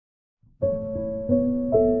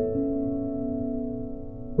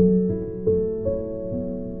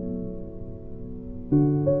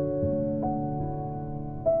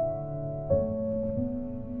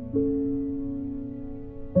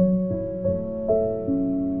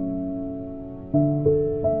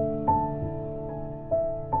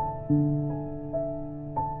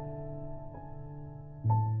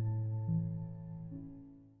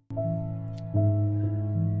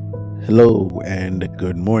Hello and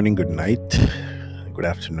good morning, good night, good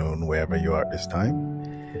afternoon, wherever you are at this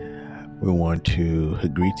time. We want to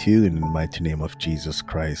greet you in the mighty name of Jesus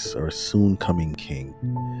Christ, our soon coming King.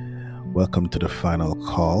 Welcome to the Final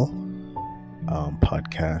Call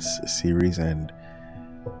podcast series. And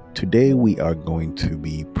today we are going to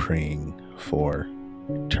be praying for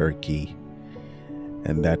Turkey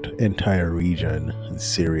and that entire region in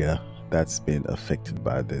Syria that's been affected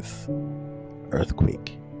by this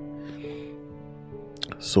earthquake.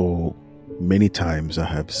 So many times I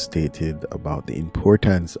have stated about the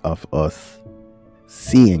importance of us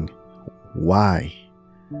seeing why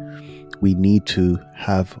we need to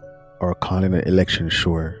have our calling an election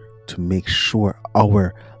sure, to make sure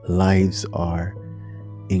our lives are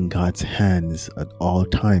in God's hands at all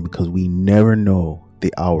time, because we never know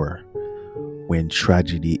the hour when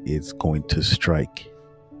tragedy is going to strike.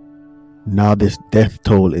 Now this death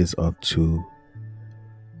toll is up to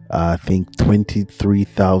I think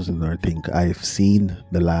 23,000. I think I've seen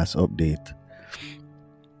the last update.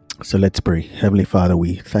 So let's pray. Heavenly Father,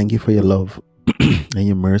 we thank you for your love and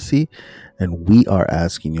your mercy. And we are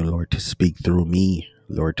asking you, Lord, to speak through me,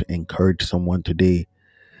 Lord, to encourage someone today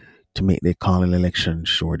to make their call and election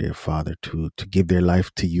sure, dear Father, to give their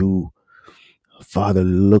life to you. Father,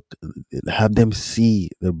 look, have them see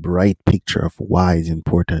the bright picture of why it's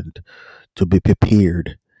important to be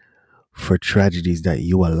prepared for tragedies that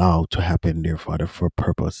you allow to happen, dear Father, for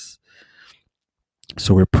purpose.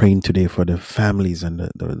 So we're praying today for the families and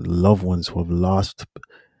the loved ones who have lost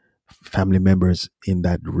family members in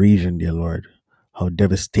that region, dear Lord. How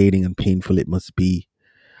devastating and painful it must be.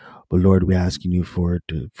 But Lord, we're asking you for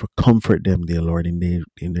comfort them, dear Lord, in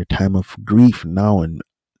their time of grief now, and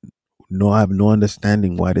I have no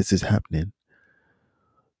understanding why this is happening.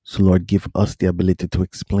 So Lord, give us the ability to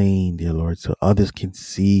explain, dear Lord, so others can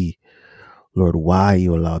see, Lord, why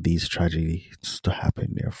you allow these tragedies to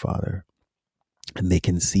happen, dear Father. And they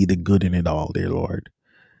can see the good in it all, dear Lord.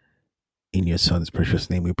 In your Son's precious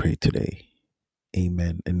name we pray today.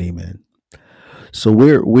 Amen and amen. So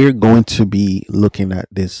we're going to be looking at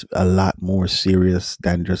this a lot more serious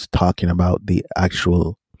than just talking about the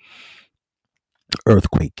actual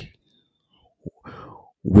earthquake.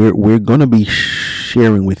 We're going to be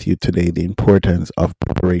sharing with you today the importance of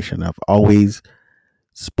preparation. I've always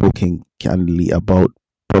spoken candidly about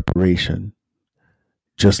preparation.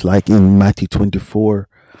 Just like in Matthew 24,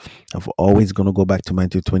 I've always going to go back to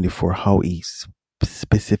Matthew 24, how he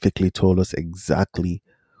specifically told us exactly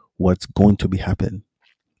what's going to be happening.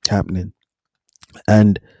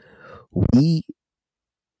 And we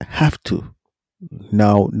have to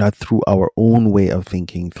now, not through our own way of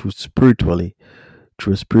thinking, through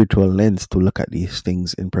a spiritual lens, to look at these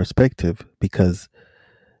things in perspective, because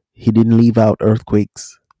he didn't leave out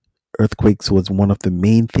earthquakes. Earthquakes was one of the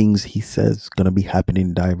main things he says going to be happening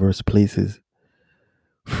in diverse places.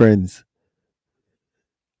 Friends,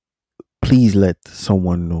 please let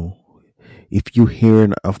someone know. If you're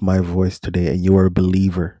hearing of my voice today and you are a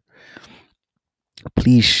believer,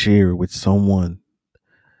 please share with someone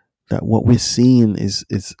that what we're seeing is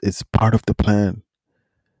part of the plan.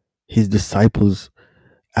 His disciples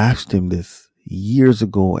asked him this years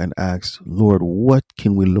ago and asked, Lord, what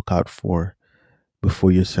can we look out for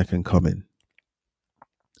before your second coming?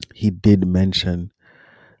 He did mention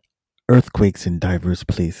earthquakes in diverse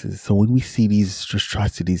places. So when we see these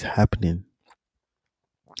atrocities happening,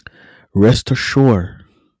 rest assured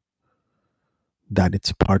that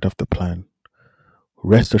it's part of the plan.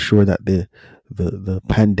 Rest assured that the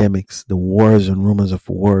pandemics, the wars and rumors of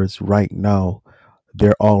wars right now,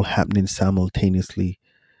 they're all happening simultaneously.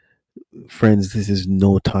 Friends, this is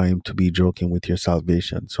no time to be joking with your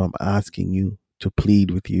salvation. So I'm asking you to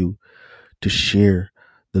plead with you to share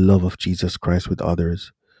the love of Jesus Christ with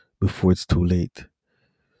others before it's too late.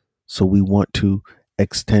 So we want to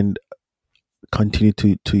continue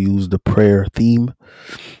to use the prayer theme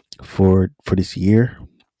for this year.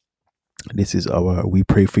 This is our We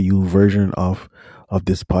Pray For You version of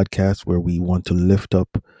this podcast, where we want to lift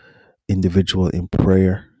up individual in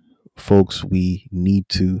prayer. Folks, we need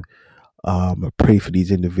to pray for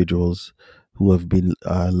these individuals who have been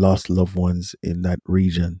lost loved ones in that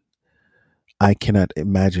region. I cannot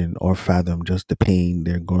imagine or fathom just the pain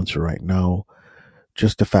they're going through right now.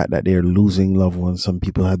 Just the fact that they're losing loved ones. Some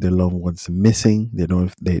people have their loved ones missing. They don't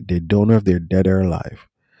know if they're dead or alive.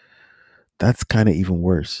 That's kind of even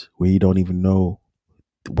worse, where you don't even know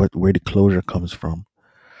where the closure comes from.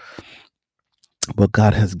 But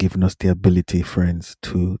God has given us the ability, friends,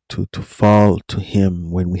 to fall to Him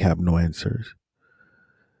when we have no answers.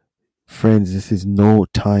 Friends, this is no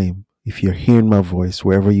time. If you're hearing my voice,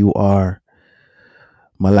 wherever you are,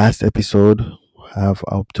 My last episode have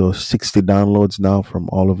up to 60 downloads now from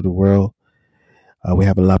all over the world. We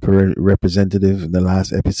have a Lapa representative. The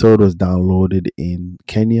last episode was downloaded in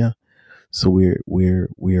Kenya, so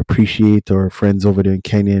we appreciate our friends over there in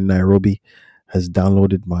Kenya and Nairobi has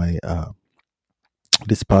downloaded my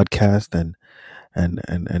this podcast and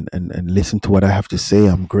listen to what I have to say.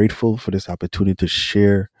 I'm grateful for this opportunity to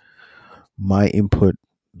share my input,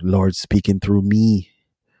 Lord speaking through me,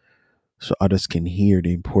 so others can hear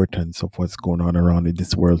the importance of what's going on around in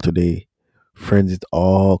this world today. Friends, it's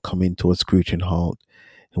all coming to a screeching halt,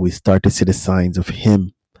 and we start to see the signs of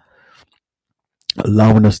Him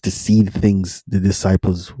allowing us to see the things the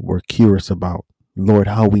disciples were curious about. Lord,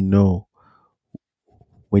 how we know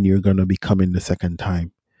when you're going to be coming the second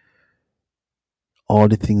time. All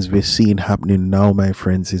the things we're seeing happening now, my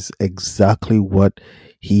friends, is exactly what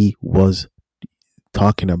He was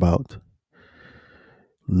talking about.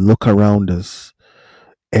 Look around us.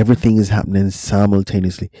 Everything is happening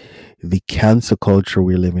simultaneously. The cancer culture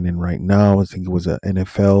we're living in right now, I think it was an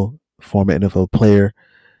former NFL player.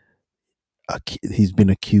 He's been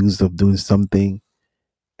accused of doing something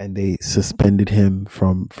and they suspended him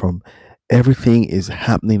from everything is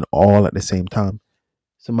happening all at the same time.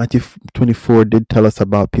 So Matthew 24 did tell us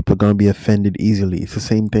about people going to be offended easily. It's the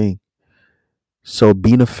same thing. So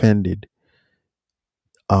being offended,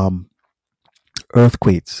 um,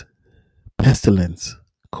 earthquakes, pestilence,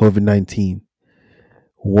 COVID-19,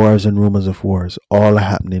 wars and rumors of wars, all are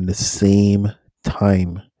happening the same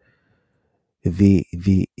time. The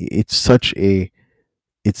it's such a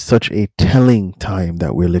telling time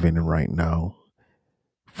that we're living in right now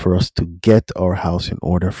for us to get our house in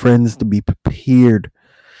order. Friends, to be prepared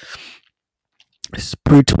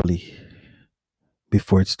spiritually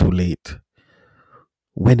before it's too late.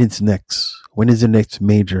 When is next? When is the next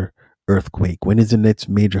major earthquake? When is the next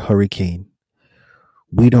major hurricane?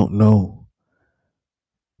 We don't know.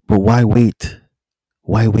 But why wait?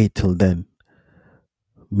 Why wait till then?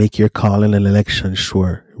 Make your call in an election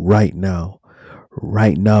sure right now.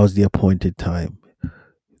 Right now is the appointed time.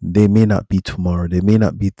 They may not be tomorrow. They may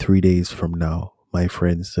not be 3 days from now, my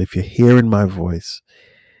friends. So if you're hearing my voice,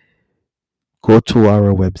 go to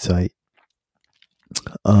our website.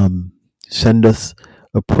 Send us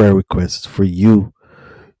a prayer request for you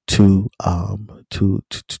to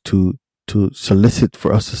solicit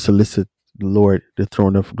for us to solicit the Lord, the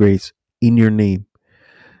throne of grace in your name.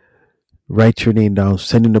 Write your name down,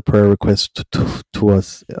 send in a prayer request to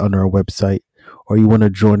us on our website, or you want to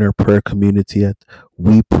join our prayer community at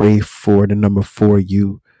we pray for the number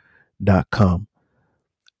 4u.com.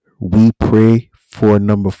 We pray for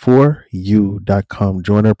number 4u.com.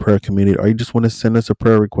 Join our prayer community, or you just want to send us a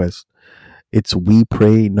prayer request. It's we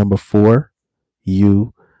pray number 4u.org.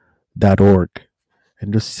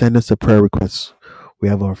 And just send us a prayer request. We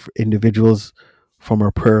have our individuals from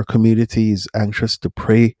our prayer communities anxious to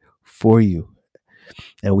pray for you.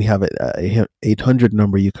 And we have a 800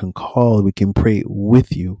 number you can call. We can pray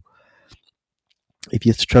with you. If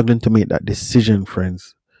you're struggling to make that decision,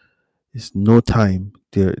 friends, it's no time.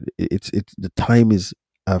 The time is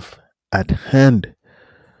at hand.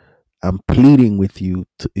 I'm pleading with you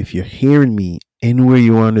if you're hearing me anywhere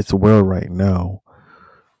you are in this world right now,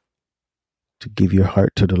 to give your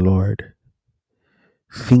heart to the Lord.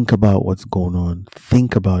 Think about what's going on.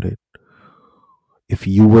 Think about it. If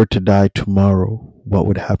you were to die tomorrow, what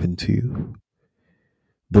would happen to you?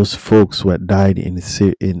 Those folks who had died in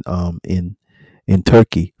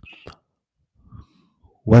Turkey,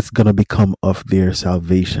 what's gonna become of their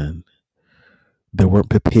salvation? They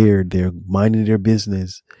weren't prepared. They're minding their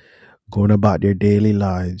business, going about their daily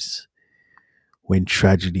lives when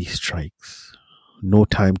tragedy strikes. No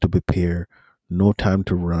time to prepare, no time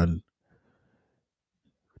to run.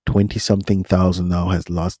 20 something thousand now has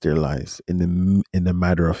lost their lives in the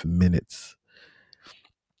matter of minutes.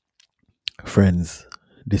 Friends,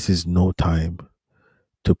 this is no time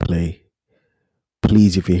to play.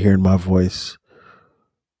 Please, if you're hearing my voice,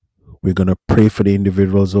 we're going to pray for the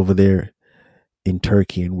individuals over there in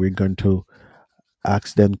Turkey, and we're going to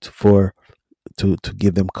ask them to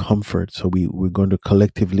give them comfort. So we're going to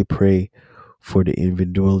collectively pray for the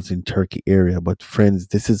individuals in Turkey area. But friends,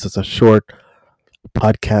 this is just a short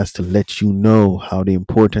podcast to let you know how the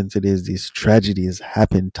importance it is. These tragedies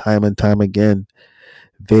happen time and time again.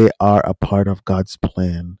 They are a part of God's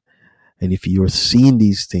plan. And if you're seeing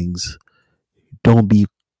these things, don't be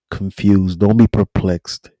confused. Don't be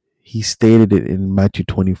perplexed. He stated it in Matthew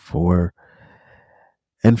 24.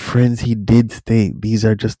 And friends, he did state these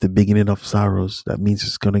are just the beginning of sorrows. That means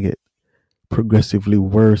it's going to get progressively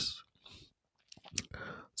worse.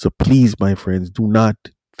 So please, my friends, do not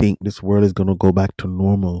think this world is going to go back to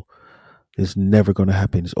normal. It's never going to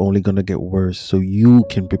happen. It's only going to get worse. So you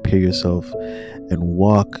can prepare yourself and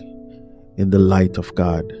walk in the light of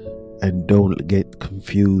God, and don't get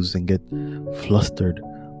confused and get flustered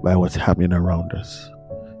by what's happening around us.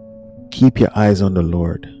 Keep your eyes on the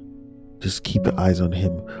Lord. Just keep your eyes on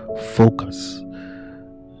Him. Focus.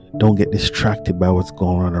 Don't get distracted by what's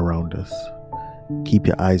going on around us. Keep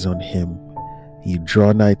your eyes on Him. You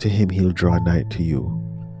draw nigh to Him, He'll draw nigh to you.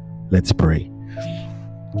 Let's pray.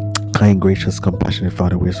 Kind, gracious, compassionate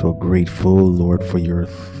Father, we're so grateful, Lord, for your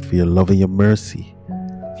love and your mercy.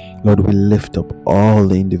 Lord, we lift up all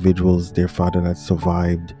the individuals, dear Father, that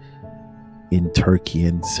survived in Turkey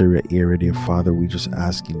and Syria area, dear Father. We just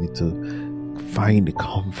asking you to find the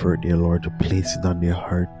comfort, dear Lord, to place it on their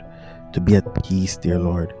heart, to be at peace, dear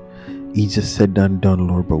Lord. Easier said than done,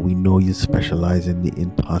 Lord, but we know you specialize in the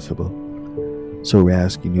impossible. So we're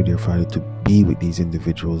asking you, dear Father, to be with these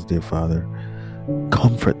individuals, dear Father.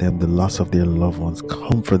 Comfort them, the loss of their loved ones.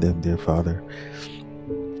 Comfort them, dear Father.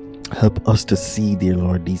 Help us to see, dear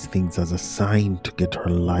Lord, these things as a sign to get our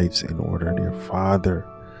lives in order, dear Father.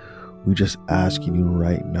 We just asking you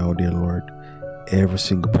right now, dear Lord, every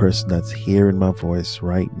single person that's hearing my voice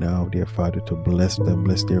right now, dear Father, to bless them,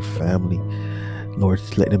 bless their family. Lord,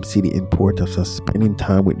 let them see the importance of spending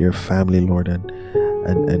time with their family, Lord, and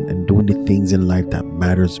doing the things in life that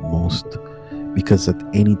matters most. Because at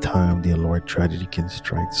any time, dear Lord, tragedy can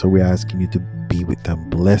strike. So we're asking you to be with them,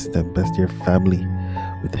 bless their family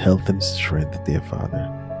with health and strength, dear Father.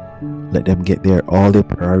 Let them get all their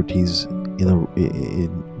priorities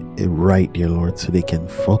in right, dear Lord, so they can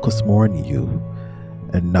focus more on you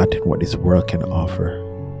and not in what this world can offer.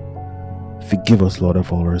 Forgive us, Lord,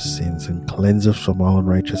 of all our sins and cleanse us from all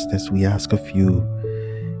unrighteousness. We ask of you.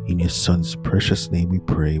 In your Son's precious name we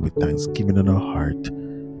pray with thanksgiving in our heart.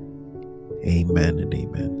 Amen and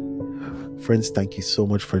amen. Friends, thank you so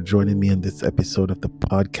much for joining me on this episode of the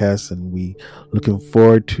podcast, and we looking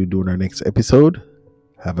forward to doing our next episode.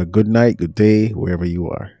 Have a good night, good day, wherever you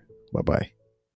are. Bye-bye.